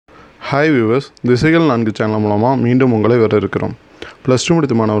Hi viewers, திசைகள் 4 channel மூலமாக மீண்டும் உங்களை வர இருக்கிறோம். ப்ளஸ் டூ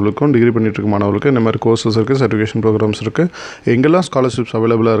முடித்த மாணவர்களுக்கும் டிகிரி பண்ணிட்டு இருக்க மாணவர்களுக்கு இந்த மாதிரி கோர்சஸ் இருக்குது, சர்டிஃபிகேஷன் ப்ரோக்ராம்ஸ் இருக்குது, எங்கெல்லாம் ஸ்காலர்ஷிப்ஸ்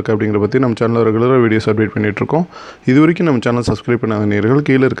அவைலபிளாக இருக்குது அப்படிங்கிற பற்றி நம்ம சேனலில் ரெகுலராக வீடியோஸ் அப்டேட் பண்ணிகிட்ருக்கோம். இது வரைக்கும் நம்ம சேனல் சப்ஸ்கிரைப் பண்ணாத நேயர்கள்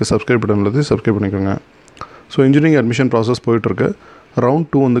கீழே இருக்க சப்ஸ்கிரைப் பட்டனில் சப்ஸ்கிரைப் பண்ணிக்கோங்க. ஸோ இன்ஜினியரிங் அட்மிஷன் ப்ராசஸ் போயிட்டுருக்கு. ரவுண்ட்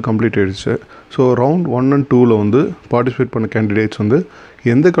 2 வந்து கம்ப்ளீட் ஆகிடுச்சு. ஸோ ரவுண்ட் 1 and 2ல் வந்து பார்ட்டிசிபேட் பண்ண கேண்டிடேட்ஸ் வந்து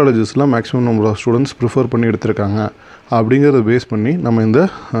எந்த காலேஜஸ்லாம் maximum number of students prefer பண்ணி எடுத்திருக்காங்க அப்படிங்கிறத பேஸ் பண்ணி நம்ம இந்த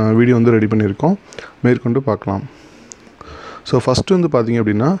வீடியோ வந்து ரெடி பண்ணியிருக்கோம். மேற்கொண்டு பார்க்கலாம். ஸோ ஃபஸ்ட்டு வந்து பார்த்திங்க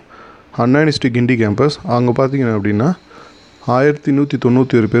அப்படின்னா அண்ணா யூனிவர்சிட்டி கிண்டி கேம்பஸ். அங்கே பார்த்திங்க அப்படின்னா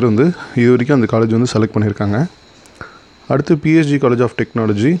 1191 பேர் வந்து இது வரைக்கும் அந்த காலேஜ் வந்து செலக்ட் பண்ணியிருக்காங்க. அடுத்து PSG college of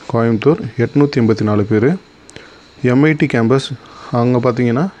technology Coimbatore 884 பேர். எம்ஐடி கேம்பஸ் அங்கே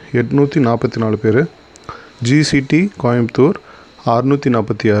பார்த்திங்கன்னா 844 பேர். GCD Coimbatore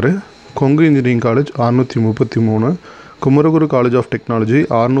 646. Kongu engineering college 633. Kumaraguru college of technology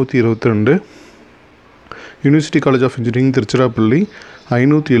 622. University college of engineering Tiruchirappalli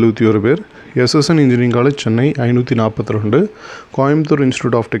 571 பேர். SSN engineering college Chennai 542. Coimbatore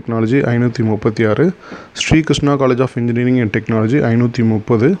institute of technology 536. Sri Krishna college of engineering and technology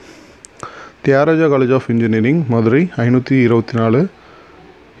 530. Thiyagaraja college of engineering Madurai 524.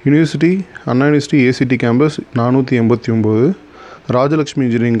 University Anna university ACT campus 489. Rajalakshmi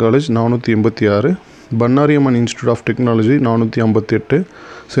engineering college 486. Bannari Amman institute of technology 458.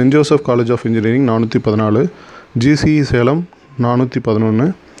 Send Joseph college of engineering 414. GCE Salem 411.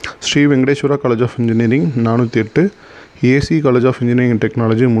 Sri Venkateswara college of engineering 408. AC college of engineering and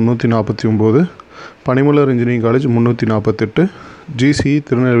technology 349. Panimalar engineering college 348. GCE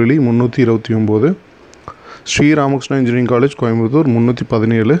Tirunelveli 329. Sri Ramakrishna engineering college Coimbatore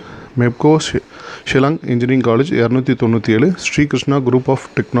 317. Mepco Shillong engineering college 297. Sri Krishna group of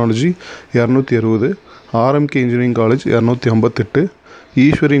technology 260. RMK engineering college 258.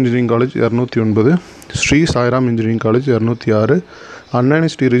 Eswari engineering college 209. Sri Sairam engineering college 206. Anna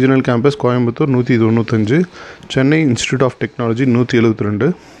university regional campus Coimbatore 195. Chennai institute of technology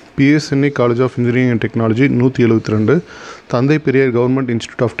 172. BSNI college of engineering and technology 172. தந்தை Periyar government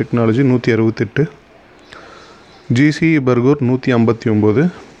institute of technology 168. GCE Bargur 159.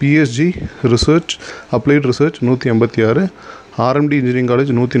 PSG research applied research 186. RMT engineering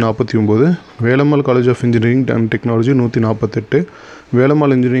college 149. Velammal college of engineering and technology 148.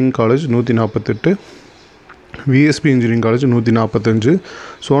 Velammal engineering college 148. VSB engineering college 145.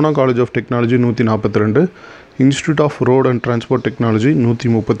 Sona college of technology 142. Institute of road and transport technology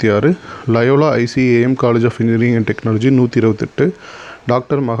 136. Loyola ஐசிஏஎம் college of engineering and technology 128.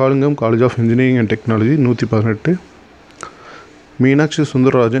 Doctor Mahalingam college of engineering and technology 118. Meenakshi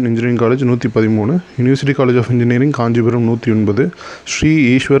Sundararajan engineering college 113. University college of engineering Kanchipuram 109. Sri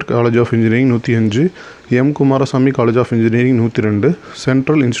Ishwar college of engineering 105. M Kumaraswamy college of engineering 102.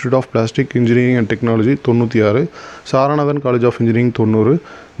 Central institute of plastic engineering and technology 96. Saranathan college of engineering 90.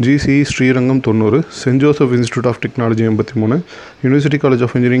 GCE Srirangam 90. Send Joseph institute of technology 83. University college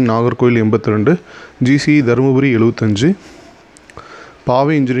of engineering Nagercoil 82. GCE Dharmapuri 75.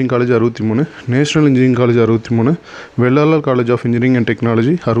 பாவை engineering college 63. National engineering college 63. Vellalar college of engineering and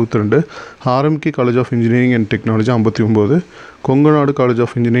technology 62. RMK college of engineering and technology 59. Kongunadu college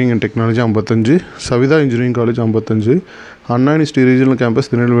of engineering and technology 55. Savitha engineering college 55. Anna university regional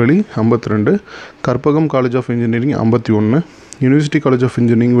campus Tirunelveli 52. Karpagam college of engineering 51. University college of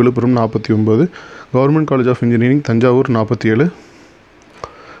engineering Villupuram 49. Government college of engineering Thanjavur 47.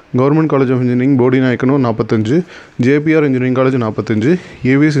 Government college of engineering Bodi Nayakkanur 45. JPR engineering college 45.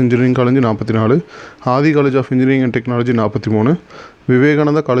 AVS engineering college 44. Aadhi college of engineering and technology 43.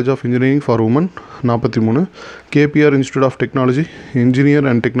 Vivekananda college of engineering for woman 43. KPR institute of technology engineer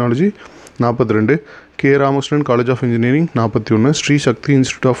and technology 42. K Ramakrishnan college of engineering 41. Sri Sakthi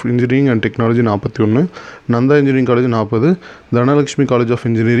institute of engineering and technology 41. Nanda engineering college 40. Dhanalakshmi college of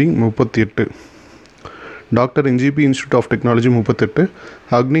engineering 38. Doctor NGP institute of technology 38.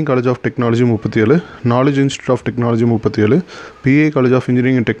 Agni college of technology 37. Knowledge institute of technology 37. BA college of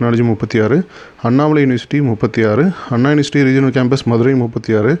engineering and technology 36. Annamalai university 36. Anna university regional campus Madurai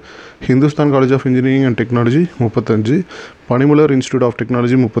 36. Hindustan college of engineering and technology 35. Panimalar institute of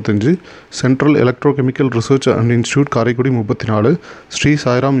technology 35. Central electrochemical research and institute Karaikudi 34. Sri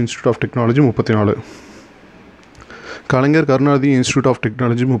Sairam institute of technology 34. Kalaignar Karunanidhi institute of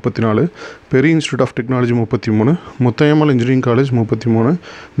technology 34. Peri institute of technology 33. Muthayammal engineering college 33.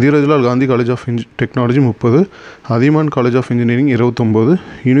 தீரஜ்லால் Gandhi college of technology 30. Athiman college of engineering 29.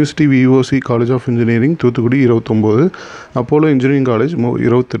 University VOC college of engineering Thoothukudi 29. Apollo engineering college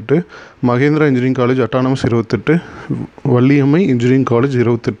 28. Mahindra engineering college autonomous 28. Valliammai engineering college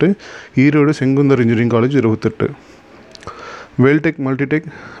 28. Erode Sengunthar engineering college 28. Vel Tech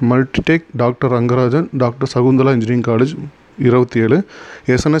Multitech doctor Rangarajan doctor Shakuntala engineering college 27,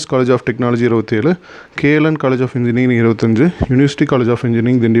 SNS college of technology 27, KLN college of engineering 25, university college of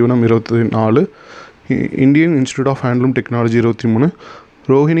engineering Tindivanam 24, Indian institute of handloom technology 23,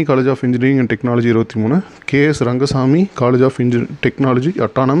 Rohini college of engineering and technology 23, KS Rangasamy college of technology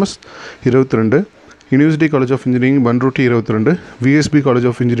autonomous 22, university college of engineering Panruti 22, VSP college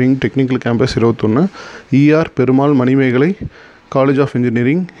of engineering technical campus 21, ER Perumal Manimekalai college of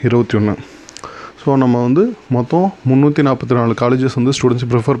engineering 21. So நம்ம வந்து மொத்தம் 344 colleges வந்து students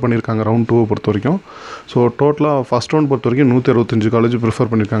prefer பண்ணியிருக்காங்க round 2 பொறுத்த வரைக்கும். So டோட்டலாக first round பொறுத்த வரைக்கும் 165 காலேஜ்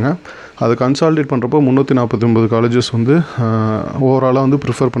ப்ரிஃபர் பண்ணியிருக்காங்க. அதை கன்சாலிடேட் பண்ணுறப்போ 349 காலேஜஸ் வந்து ஓவராலாக வந்து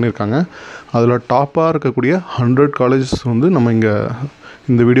ப்ரிஃபர் பண்ணியிருக்காங்க. அதில் டாப்பாக இருக்கக்கூடிய 100 காலேஜஸ் வந்து நம்ம இங்கே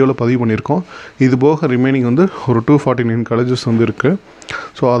இந்த வீடியோவில் பதிவு பண்ணியிருக்கோம். இது போக ரிமைனிங் வந்து ஒரு 249 காலேஜஸ் வந்து இருக்குது.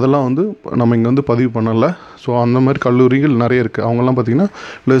 ஸோ அதெல்லாம் வந்து நம்ம இங்கே வந்து பதிவு பண்ணலை. ஸோ அந்த மாதிரி கல்லூரிகள் நிறைய இருக்குது. அவங்கெல்லாம் பார்த்திங்கன்னா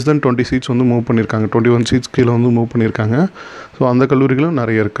லெஸ் தென் 20 சீட்ஸ் வந்து மூவ் பண்ணியிருக்காங்க, 21 சீட்ஸ் கீழே வந்து மூவ் பண்ணியிருக்காங்க. ஸோ அந்த கல்லூரிகளும்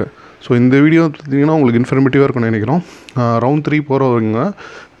நிறைய இருக்குது. ஸோ இந்த வீடியோ பார்த்திங்கன்னா உங்களுக்கு இன்ஃபர்மேட்டிவாக இருக்கும்னு நினைக்கிறோம். ரவுண்ட் 3 போகிறவங்க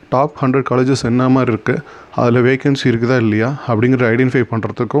டாப் 100 காலேஜஸ் என்ன மாதிரி இருக்குது, அதில் வேகன்சி இருக்குதா இல்லையா அப்படிங்கிற ஐடென்டிஃபை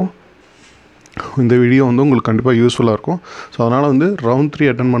பண்ணுறதுக்கும் இந்த வீடியோ வந்து உங்களுக்கு கண்டிப்பாக யூஸ்ஃபுல்லாக இருக்கும். ஸோ அதனால் வந்து ரவுண்ட் 3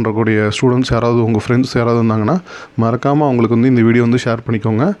 அட்டன் பண்ணுறக்கூடிய ஸ்டூடெண்ட்ஸ் யாராவது உங்கள் ஃப்ரெண்ட்ஸ் யாராவது இருந்தாங்கன்னா மறக்காமல் அவங்களுக்கு வந்து இந்த வீடியோ வந்து ஷேர்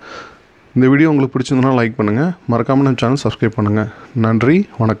பண்ணிக்கோங்க. இந்த வீடியோ உங்களுக்கு பிடிச்சிருந்தனா லைக் பண்ணுங்கள். மறக்காமல் நம்ம சேனல் சப்ஸ்கிரைப் பண்ணுங்கள். நன்றி,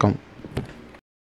 வணக்கம்.